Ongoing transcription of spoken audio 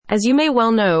As you may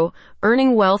well know,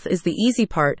 earning wealth is the easy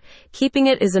part, keeping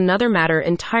it is another matter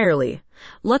entirely.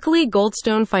 Luckily,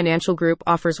 Goldstone Financial Group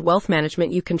offers wealth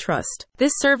management you can trust.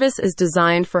 This service is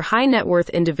designed for high net worth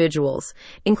individuals,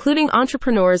 including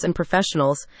entrepreneurs and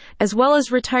professionals, as well as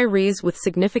retirees with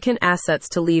significant assets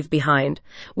to leave behind.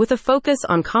 With a focus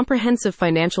on comprehensive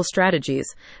financial strategies,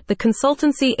 the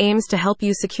consultancy aims to help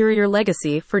you secure your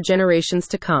legacy for generations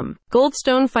to come.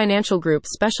 Goldstone Financial Group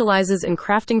specializes in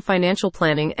crafting financial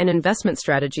planning and investment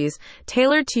strategies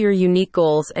tailored to your unique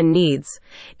goals and needs.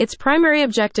 Its primary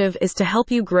objective is to help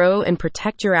you grow and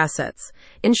protect your assets,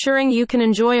 ensuring you can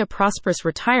enjoy a prosperous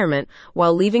retirement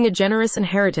while leaving a generous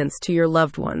inheritance to your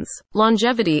loved ones.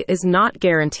 Longevity is not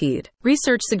guaranteed.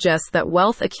 Research suggests that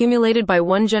wealth accumulated by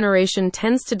one generation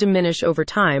tends to diminish over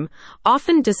time,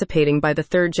 often dissipating by the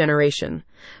third generation.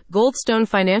 Goldstone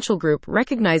Financial Group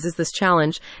recognizes this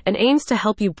challenge and aims to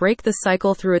help you break this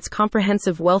cycle through its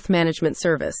comprehensive wealth management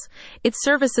service. Its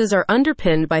services are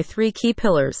underpinned by three key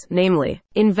pillars, namely,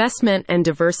 investment and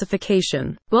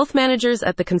diversification. Wealth managers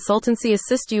at the consultancy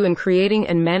assist you in creating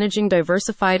and managing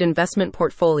diversified investment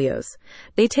portfolios.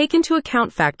 They take into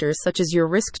account factors such as your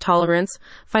risk tolerance,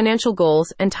 financial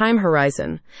goals, and time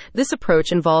horizon. This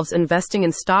approach involves investing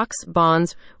in stocks,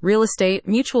 bonds, real estate,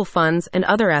 mutual funds, and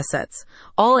other assets,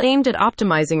 all aimed at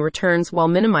optimizing returns while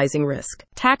minimizing risk.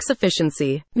 Tax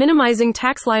efficiency. Minimizing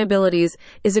tax liabilities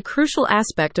is a crucial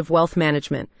aspect of wealth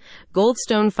management.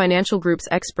 Goldstone Financial Group's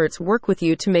experts work with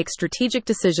you to make strategic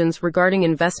decisions regarding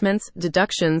investments,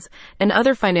 deductions, and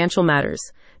other financial matters.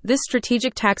 This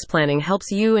strategic tax planning helps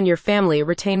you and your family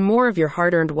retain more of your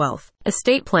hard-earned wealth.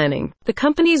 Estate planning. The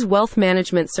company's wealth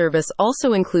management service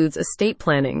also includes estate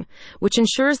planning, which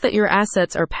ensures that your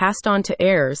assets are passed on to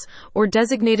heirs or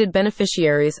designated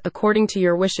beneficiaries according to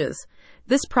your wishes.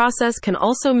 This process can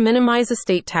also minimize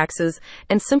estate taxes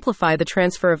and simplify the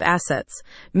transfer of assets,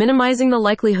 minimizing the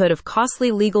likelihood of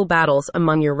costly legal battles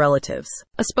among your relatives.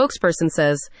 A spokesperson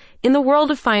says, "In the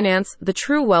world of finance, the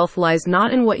true wealth lies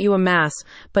not in what you amass,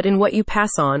 but in what you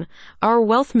pass on. Our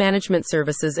wealth management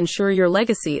services ensure your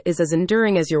legacy is as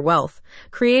enduring as your wealth,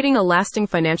 creating a lasting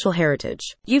financial heritage."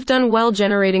 You've done well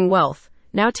generating wealth.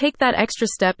 Now take that extra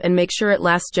step and make sure it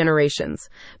lasts generations.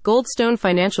 Goldstone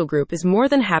Financial Group is more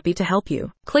than happy to help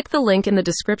you. Click the link in the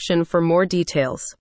description for more details.